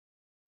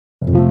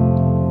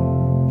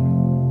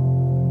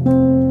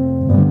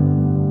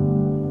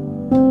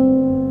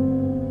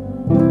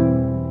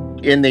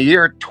In the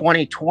year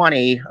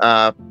 2020,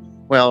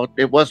 well,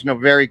 it wasn't a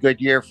very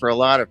good year for a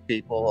lot of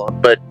people,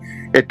 but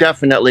it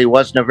definitely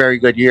wasn't a very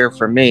good year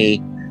for me,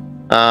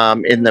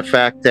 in the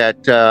fact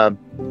that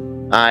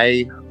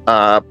I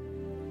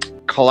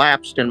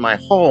collapsed in my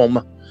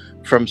home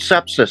from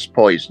sepsis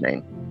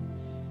poisoning.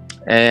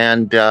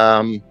 And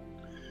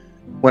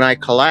when I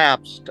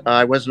collapsed,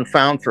 I wasn't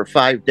found for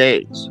 5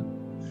 days.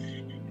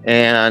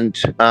 And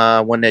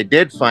when they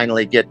did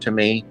finally get to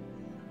me,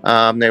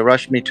 they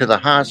rushed me to the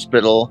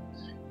hospital,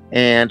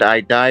 and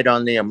I died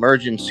on the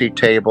emergency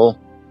table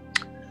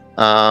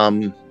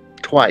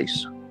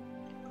twice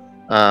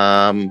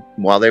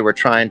while they were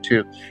trying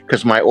to,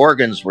 because my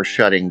organs were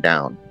shutting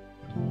down.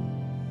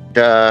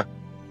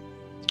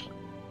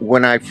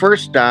 When I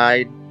first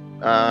died,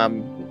 I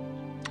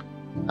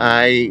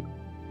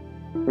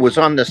was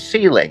on the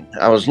ceiling.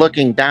 I was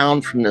looking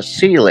down from the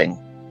ceiling,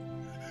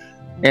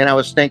 and I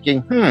was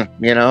thinking,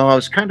 I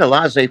was kind of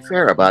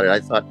laissez-faire about it. I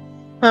thought,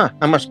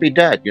 I must be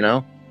dead,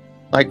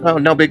 like, oh,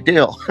 no big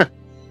deal.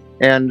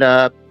 And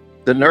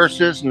the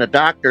nurses and the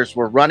doctors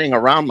were running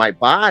around my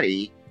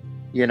body,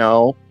 and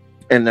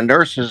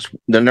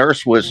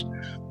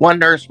one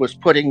nurse was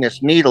putting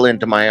this needle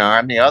into my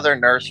arm. The other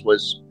nurse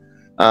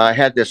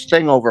had this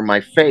thing over my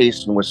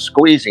face and was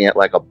squeezing it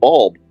like a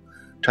bulb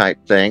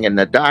type thing. And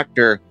the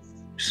doctor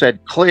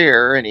said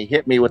clear, and he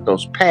hit me with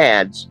those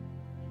pads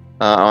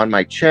on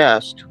my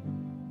chest.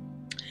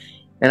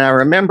 And I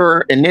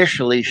remember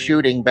initially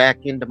shooting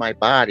back into my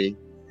body,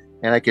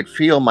 and I could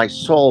feel my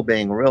soul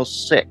being real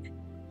sick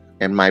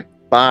and my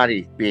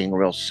body being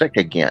real sick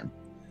again.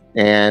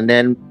 And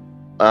then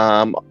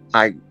all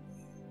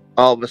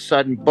of a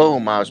sudden,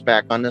 boom, I was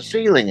back on the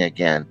ceiling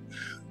again.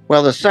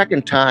 Well, the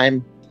second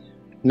time,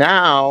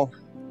 now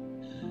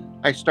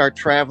I start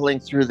traveling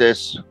through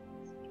this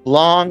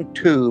long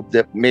tube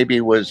that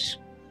maybe was,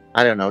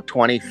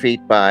 20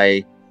 feet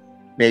by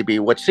maybe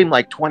what seemed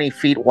like 20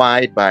 feet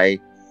wide by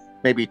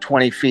maybe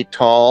 20 feet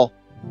tall.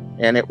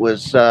 And it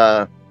was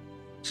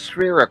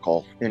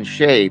spherical in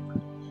shape.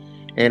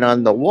 And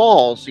on the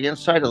walls, the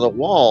inside of the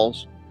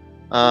walls,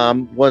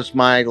 was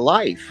my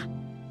life.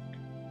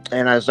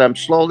 And as I'm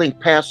slowly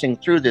passing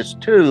through this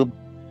tube,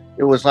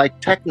 it was like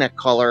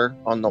Technicolor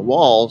on the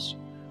walls,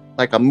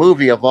 like a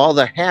movie of all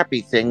the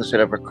happy things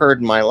that have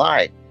occurred in my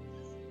life.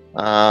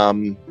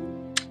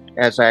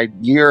 As I,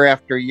 year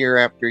after year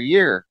after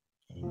year,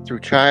 through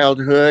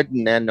childhood,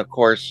 and then, of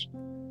course,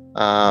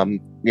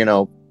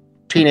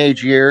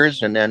 teenage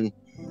years, and then,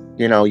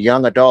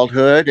 young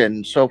adulthood,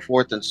 and so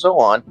forth and so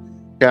on,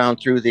 down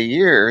through the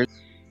years.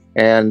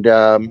 And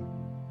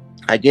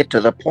I get to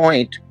the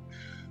point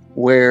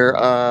where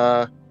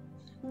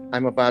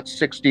I'm about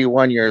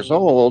 61 years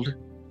old,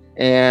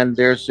 and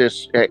there's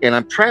this, and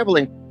I'm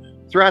traveling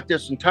throughout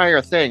this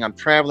entire thing. I'm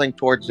traveling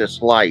towards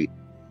this light,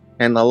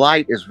 and the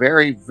light is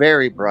very,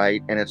 very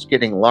bright, and it's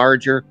getting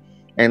larger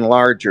and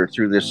larger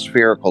through this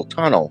spherical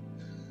tunnel.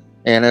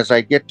 And as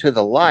I get to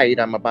the light,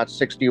 I'm about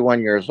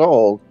 61 years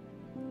old,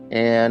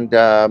 and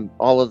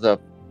all of the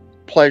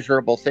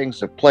pleasurable things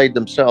have played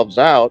themselves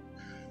out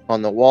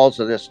on the walls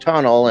of this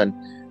tunnel. And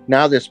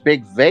now this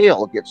big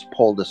veil gets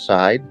pulled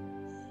aside,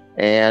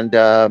 and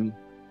I'm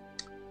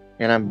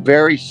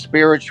very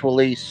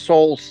spiritually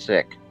soul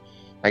sick.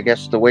 I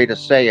guess the way to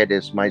say it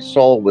is my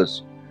soul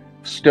was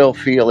still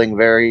feeling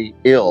very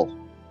ill,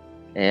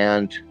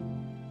 and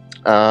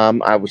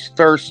I was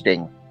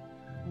thirsting.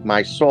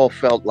 My soul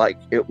felt like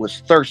it was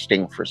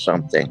thirsting for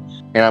something,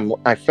 and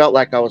I felt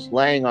like I was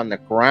laying on the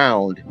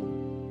ground,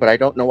 but I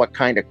don't know what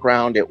kind of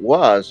ground it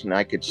was, and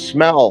I could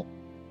smell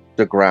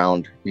the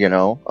ground,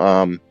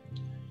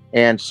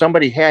 and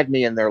somebody had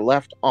me in their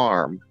left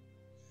arm,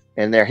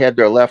 and they had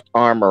their left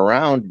arm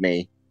around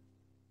me.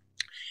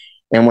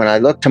 And when I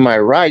looked to my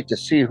right to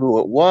see who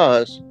it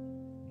was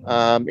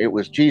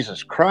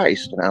Jesus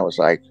Christ. And I was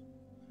like,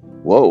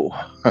 whoa,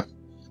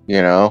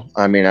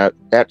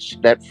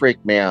 that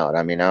freaked me out.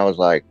 I was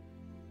like,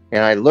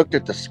 and I looked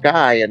at the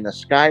sky, and the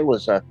sky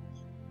was a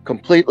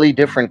completely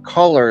different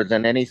color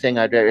than anything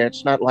I'd ever.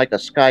 It's not like a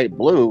sky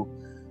blue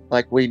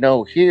like we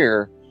know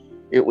here.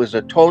 It was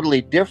a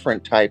totally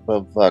different type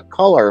of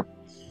color,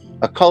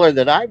 a color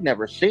that I've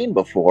never seen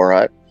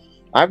before.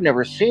 I've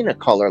never seen a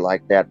color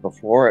like that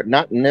before,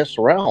 not in this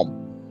realm.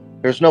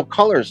 There's no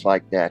colors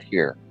like that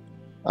here.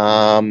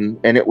 And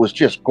it was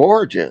just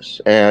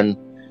gorgeous. And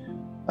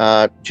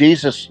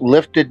Jesus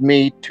lifted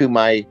me to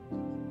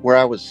where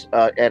I was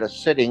at a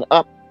sitting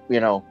up,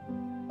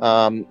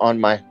 on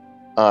my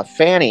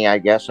fanny, I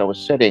guess. I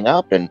was sitting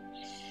up, and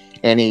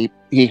he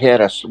had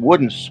a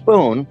wooden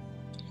spoon,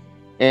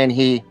 and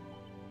he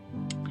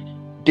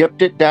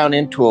dipped it down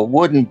into a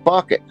wooden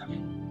bucket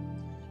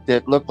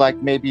that looked like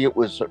maybe it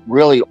was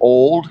really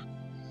old,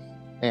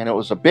 and it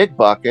was a big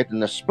bucket,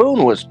 and the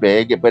spoon was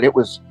big, but it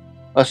was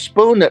a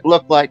spoon that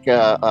looked like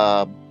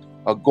a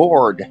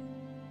gourd,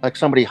 like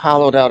somebody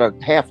hollowed out a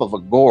half of a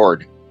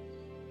gourd,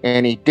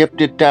 and he dipped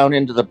it down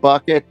into the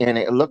bucket, and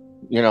it looked,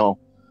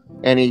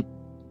 and he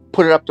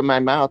put it up to my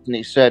mouth, and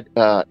he said,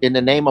 in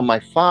the name of my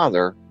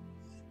Father,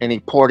 and he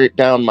poured it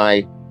down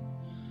my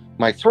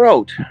my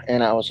throat.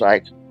 And I was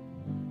like,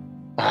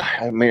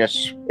 I mean,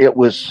 it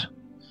was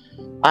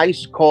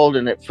ice cold,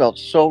 and it felt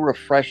so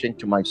refreshing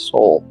to my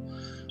soul.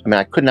 I mean,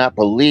 I could not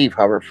believe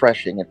how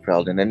refreshing it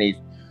felt. And then he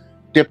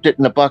dipped it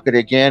in the bucket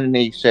again, and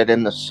he said,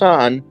 in the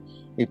sun,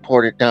 he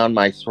poured it down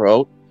my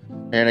throat.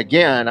 And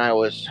again, I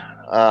was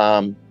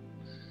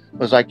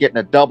like getting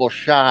a double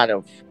shot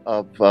of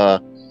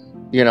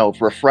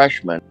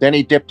refreshment. Then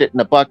he dipped it in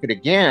the bucket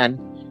again,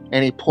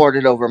 and he poured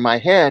it over my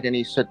head, and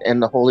he said,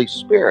 and the Holy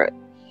Spirit.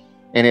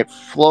 And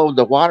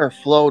the water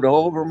flowed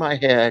over my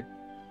head,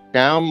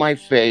 down my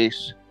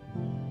face,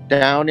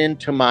 down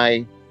into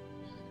my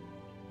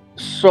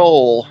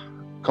soul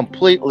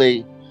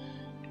completely.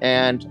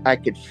 And I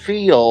could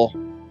feel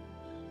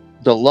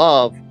the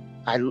love.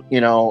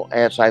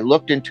 As I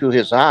looked into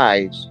his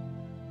eyes,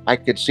 I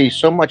could see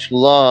so much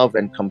love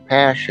and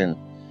compassion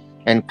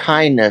and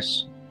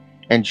kindness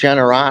and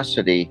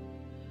generosity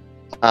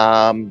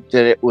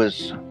that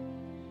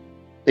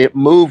it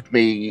moved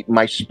me,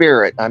 my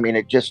spirit. I mean,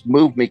 it just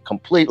moved me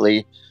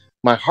completely.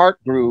 My heart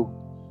grew.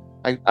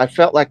 I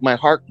felt like my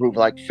heart grew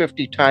like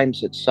 50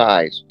 times its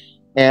size.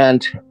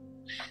 And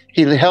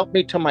he helped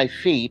me to my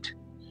feet,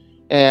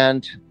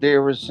 and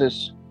there was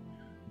this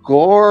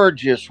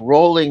gorgeous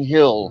rolling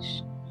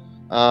hills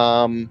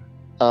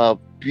of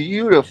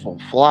beautiful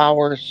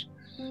flowers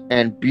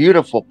and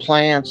beautiful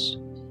plants.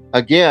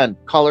 Again,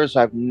 colors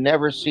I've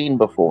never seen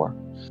before.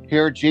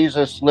 Here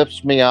Jesus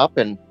lifts me up,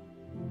 and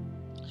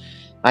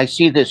I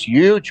see this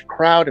huge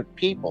crowd of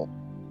people.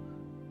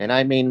 And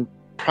I mean,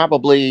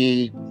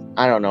 probably,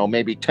 I don't know,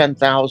 maybe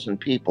 10,000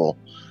 people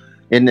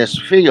in this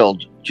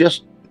field,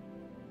 just,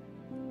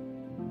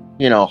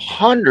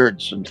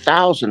 hundreds and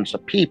thousands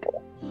of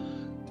people,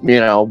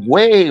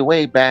 way,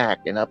 way back.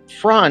 And up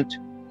front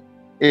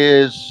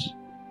is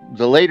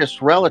the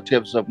latest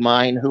relatives of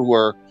mine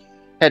who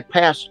had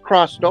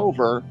crossed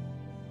over,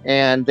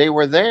 and they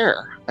were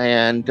there.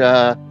 And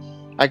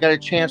I got a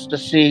chance to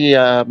see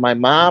my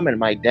mom and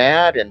my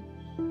dad and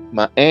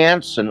my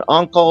aunts and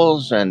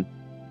uncles and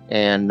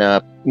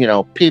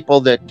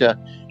people that,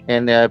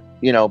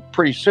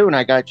 pretty soon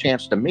I got a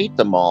chance to meet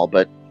them all.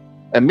 But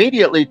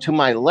immediately to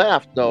my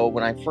left, though,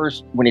 when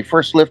he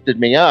first lifted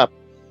me up,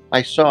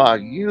 I saw a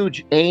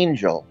huge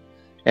angel,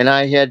 and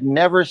I had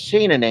never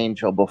seen an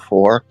angel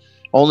before,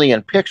 only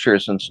in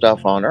pictures and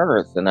stuff on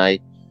Earth. And I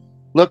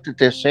looked at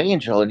this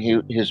angel, and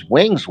his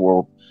wings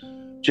were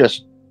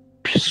just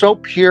so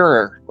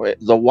pure.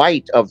 The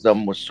white of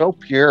them was so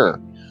pure,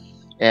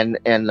 and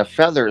the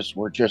feathers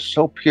were just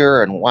so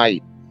pure and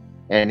white,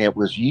 and it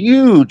was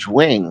huge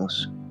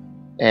wings.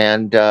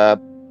 And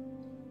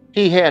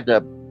he had a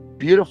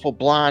beautiful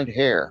blonde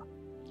hair,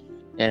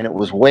 and it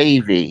was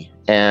wavy,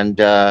 and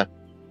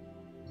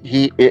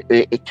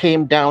it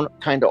came down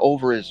kind of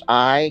over his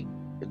eye,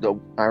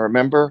 I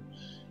remember,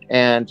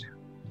 and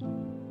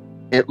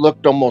it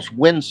looked almost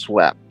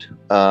windswept.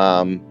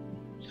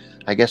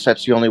 I guess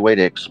that's the only way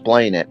to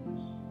explain it.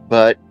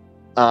 But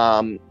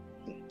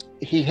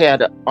he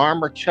had an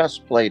armor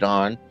chest plate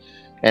on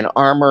and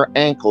armor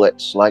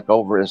anklets like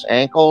over his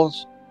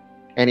ankles,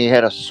 and he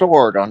had a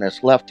sword on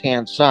his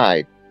left-hand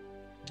side.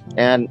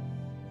 And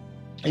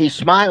he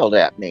smiled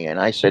at me, and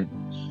I said,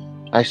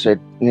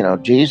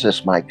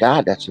 Jesus, my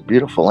God, that's a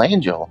beautiful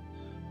angel.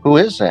 Who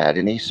is that?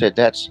 And he said,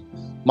 that's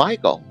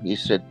Michael. He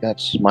said,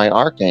 that's my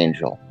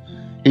archangel.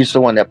 He's the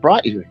one that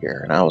brought you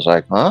here. And I was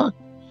like, huh?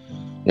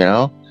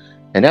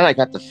 And then I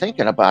got to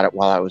thinking about it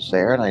while I was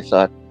there, and I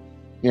thought,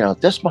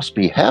 this must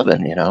be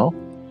heaven,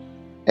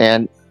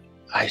 And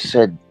I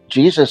said,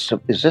 Jesus,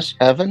 is this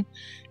heaven?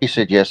 He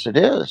said, yes, it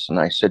is. And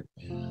I said,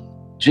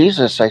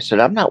 Jesus,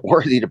 I'm not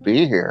worthy to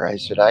be here. I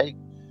said, I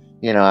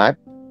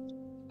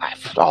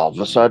all of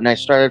a sudden I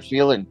started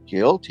feeling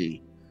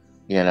guilty,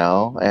 and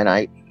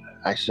I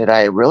said,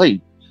 I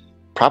really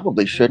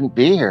probably shouldn't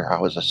be here. I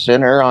was a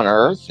sinner on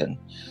earth, and,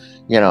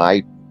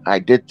 I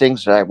did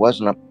things that I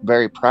wasn't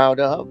very proud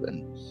of.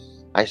 And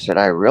I said,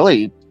 I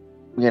really,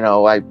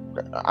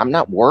 I'm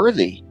not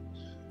worthy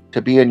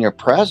to be in your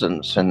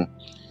presence. And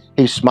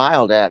he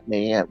smiled at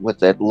me with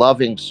that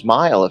loving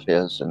smile of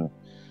his, and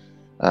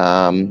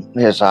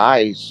his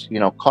eyes,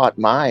 caught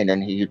mine.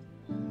 And he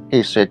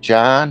said,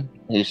 John,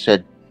 he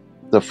said,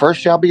 the first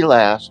shall be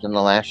last, and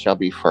the last shall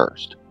be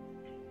first.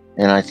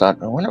 And I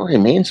thought, I wonder what he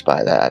means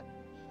by that.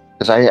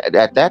 Because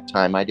at that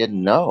time, I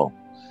didn't know.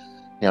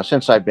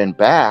 Since I've been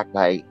back,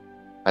 I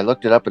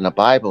looked it up in the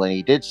Bible, and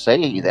he did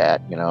say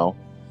that,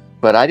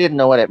 but I didn't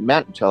know what it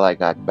meant until I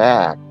got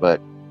back. But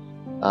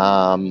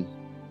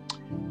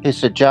he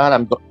said,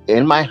 John,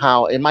 in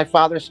my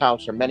Father's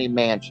house are many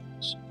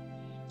mansions,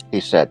 he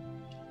said,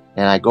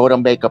 and I go to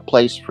make a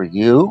place for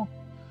you,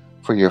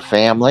 for your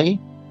family,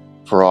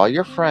 for all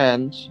your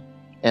friends,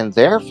 and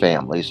their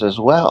families as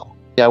well.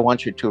 I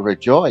want you to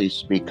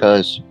rejoice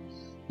because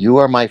you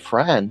are my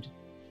friend,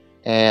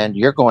 and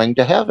you're going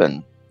to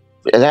heaven.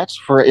 That's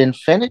for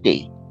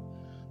infinity.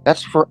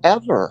 That's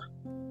forever.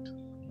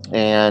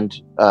 And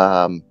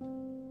I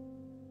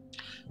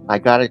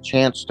got a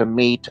chance to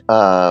meet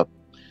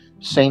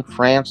St.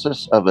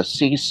 Francis of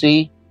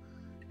Assisi,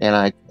 And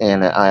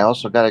I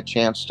also got a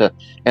chance to,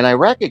 and I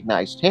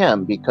recognized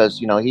him because,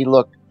 you know, he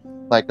looked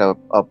like a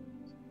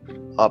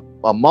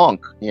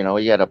monk. You know,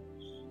 he had a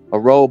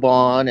robe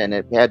on, and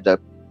it had the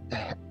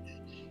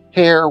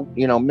hair,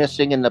 you know,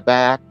 missing in the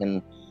back,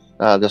 and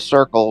the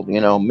circle, you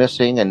know,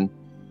 missing,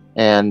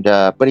 and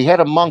but he had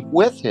a monk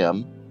with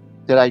him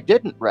that I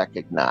didn't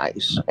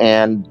recognize,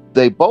 and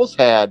they both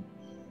had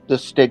the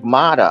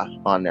stigmata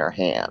on their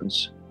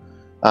hands,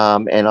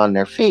 and on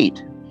their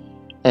feet,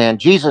 and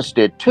Jesus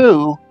did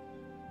too,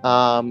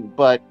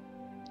 but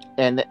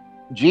and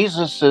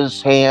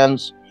Jesus's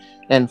hands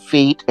and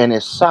feet and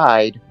his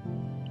side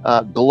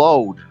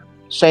glowed.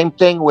 Same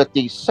thing with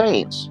these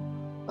saints.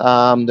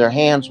 Their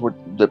hands were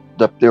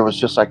there was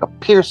just like a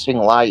piercing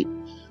light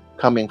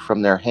coming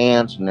from their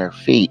hands and their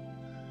feet.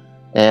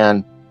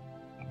 And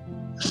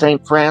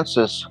Saint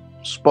Francis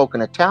spoke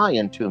in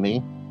Italian to me,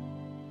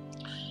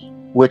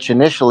 which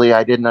initially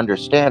I didn't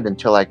understand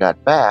until I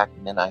got back,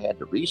 and then I had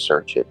to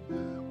research it,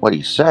 what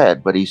he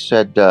said. But he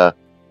said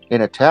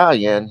in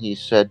Italian, he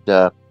said,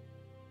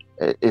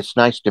 "It's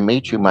nice to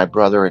meet you, my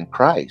brother in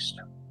Christ."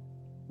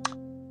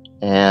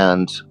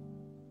 And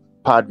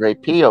Padre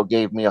Pio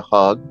gave me a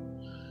hug,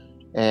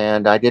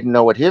 and I didn't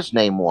know what his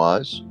name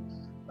was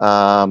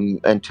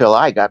until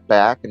I got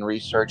back and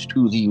researched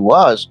who he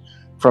was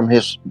from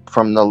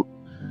the,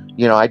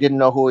 you know, I didn't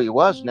know who he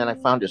was, and then I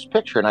found his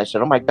picture, and I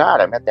said, "Oh my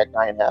God, I met that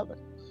guy in heaven."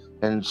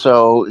 And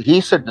so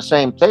he said the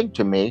same thing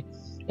to me,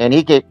 and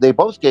they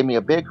both gave me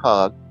a big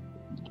hug.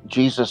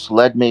 Jesus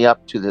led me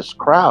up to this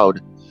crowd,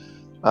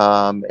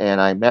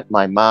 and I met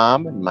my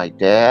mom and my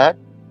dad,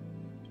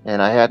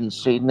 and I hadn't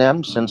seen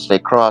them since they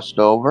crossed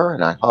over,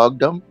 and I hugged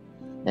them,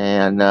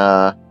 and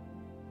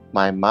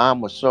my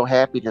mom was so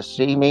happy to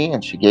see me,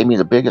 and she gave me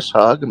the biggest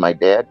hug, and my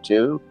dad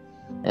too.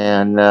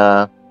 And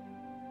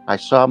I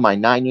saw my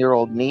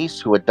 9-year-old niece,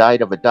 who had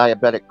died of a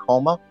diabetic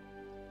coma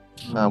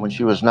when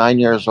she was 9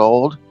 years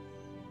old,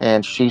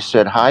 and she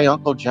said, "Hi,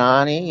 Uncle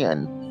Johnny,"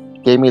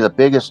 and gave me the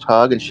biggest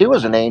hug. And she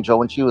was an angel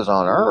when she was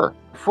on earth.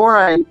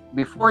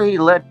 Before he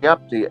led me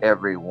up to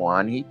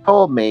everyone, he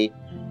told me,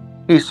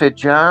 he said,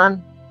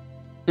 "John,"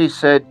 he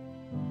said,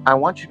 "I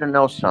want you to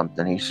know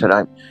something." He said,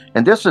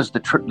 and this is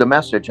the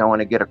message I want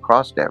to get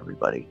across to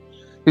everybody.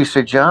 He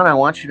said, "John, I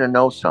want you to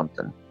know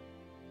something."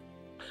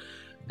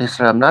 He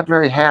said, "I'm not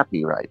very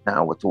happy right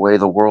now with the way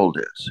the world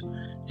is."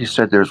 He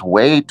said, "There's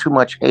way too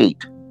much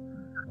hate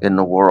in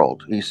the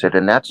world." He said,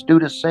 "And that's due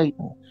to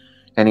Satan."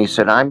 And he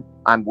said, I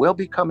will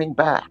be coming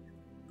back."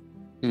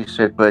 He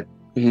said, "But,"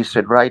 he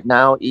said, "right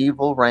now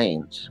evil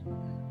reigns,"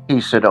 he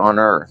said, "on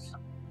earth."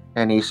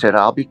 And he said,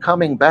 "I'll be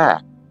coming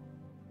back."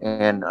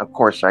 And of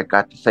course I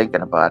got to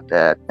thinking about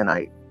that, and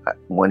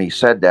when he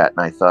said that, and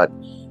I thought,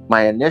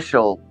 my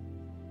initial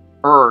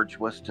urge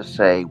was to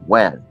say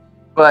when,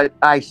 but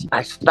I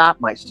stopped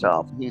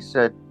myself. He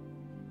said,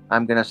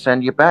 "I'm going to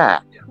send you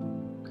back,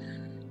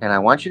 and I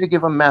want you to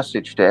give a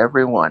message to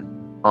everyone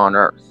on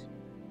earth."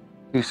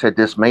 He said,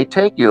 "This may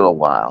take you a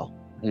while."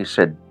 He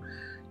said,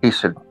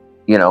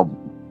 "You know,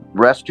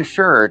 rest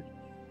assured,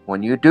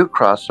 when you do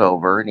cross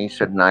over," and he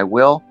said, "and I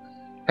will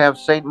have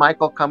St.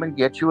 Michael come and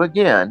get you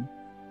again."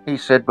 He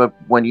said, "But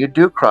when you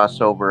do cross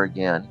over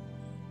again,"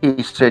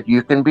 he said,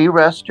 "you can be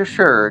rest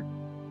assured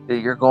that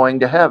you're going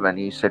to heaven."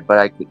 He said,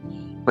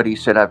 but he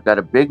said, "I've got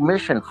a big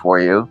mission for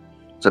you.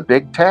 It's a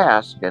big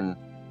task, and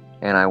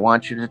I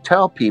want you to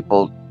tell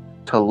people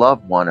to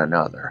love one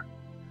another,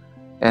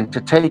 and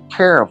to take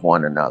care of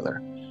one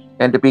another,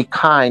 and to be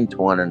kind to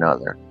one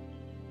another,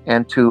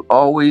 and to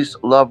always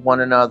love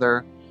one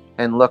another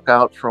and look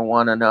out for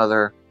one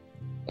another,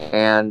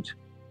 and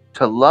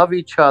to love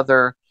each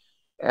other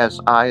as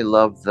I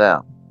love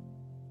them."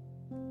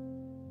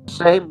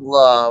 Same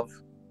love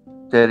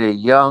that a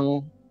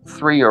young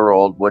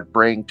 3-year-old would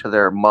bring to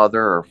their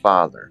mother or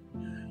father.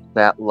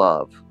 That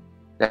love,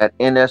 that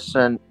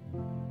innocent,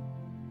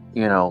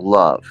 you know,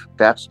 love.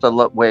 That's the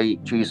way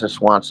Jesus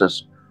wants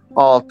us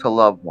all to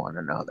love one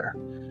another.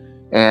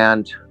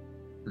 And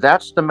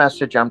that's the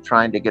message I'm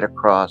trying to get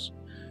across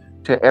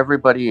to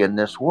everybody in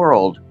this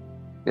world,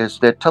 is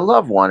that to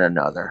love one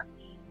another.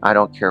 I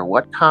don't care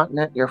what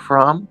continent you're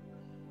from.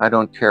 I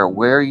don't care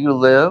where you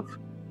live.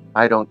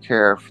 I don't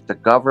care if the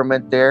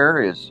government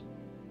there is,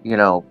 you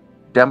know,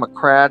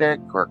 democratic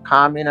or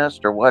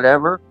communist or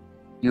whatever.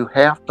 You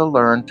have to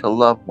learn to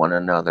love one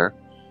another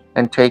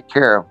and take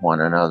care of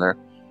one another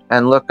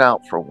and look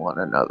out for one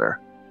another.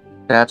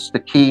 That's the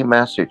key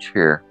message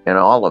here in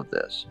all of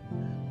this.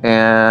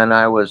 And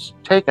I was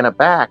taken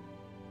aback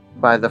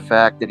by the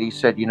fact that he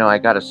said, "You know, I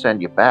got to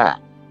send you back,"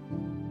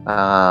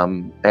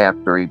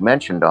 after he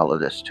mentioned all of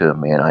this to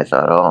me. And I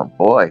thought, oh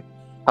boy,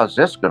 how's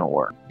this going to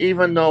work?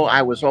 Even though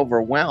I was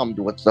overwhelmed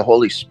with the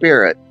Holy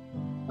Spirit,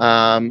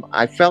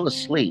 I fell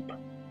asleep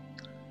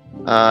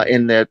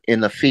in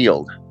the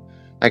field.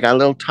 I got a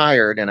little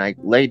tired, and I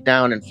laid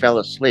down and fell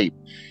asleep.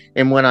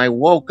 And when I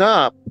woke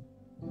up,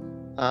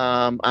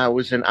 I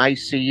was in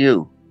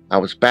ICU. I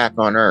was back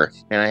on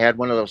Earth, and I had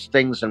one of those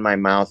things in my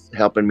mouth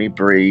helping me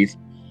breathe.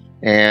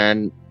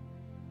 And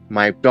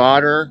my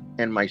daughter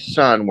and my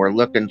son were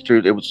looking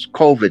through, it was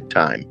COVID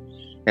time,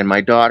 and my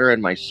daughter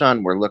and my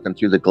son were looking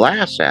through the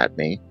glass at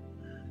me,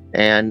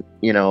 and,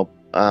 you know,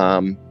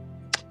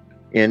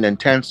 in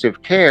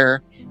intensive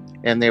care,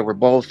 and they were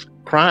both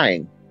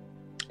crying,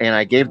 and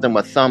I gave them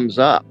a thumbs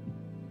up,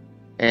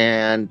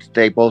 and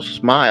they both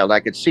smiled.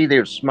 I could see they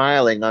were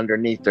smiling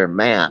underneath their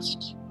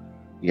masks,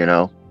 you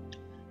know,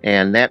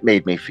 and that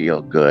made me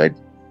feel good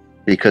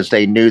because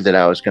they knew that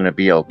I was going to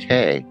be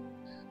okay.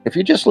 If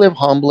you just live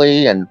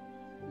humbly and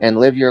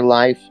live your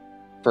life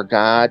for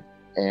God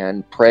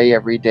and pray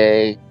every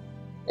day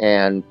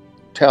and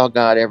tell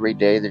God every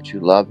day that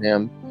you love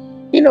him,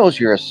 he knows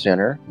you're a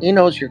sinner. He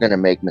knows you're going to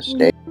make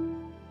mistakes.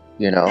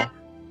 You know,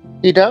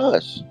 he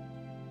does.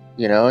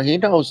 You know, he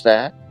knows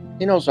that.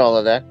 He knows all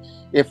of that.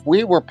 If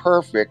we were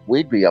perfect,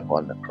 we'd be up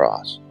on the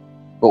cross,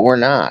 but we're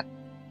not.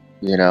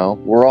 You know,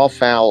 we're all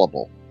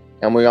fallible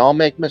and we all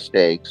make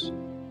mistakes.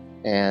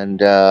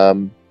 And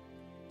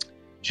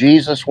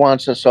Jesus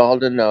wants us all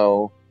to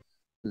know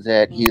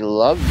that he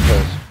loves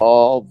us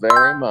all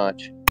very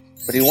much,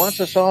 but he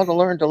wants us all to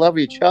learn to love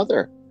each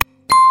other.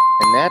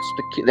 And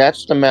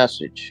that's the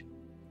message.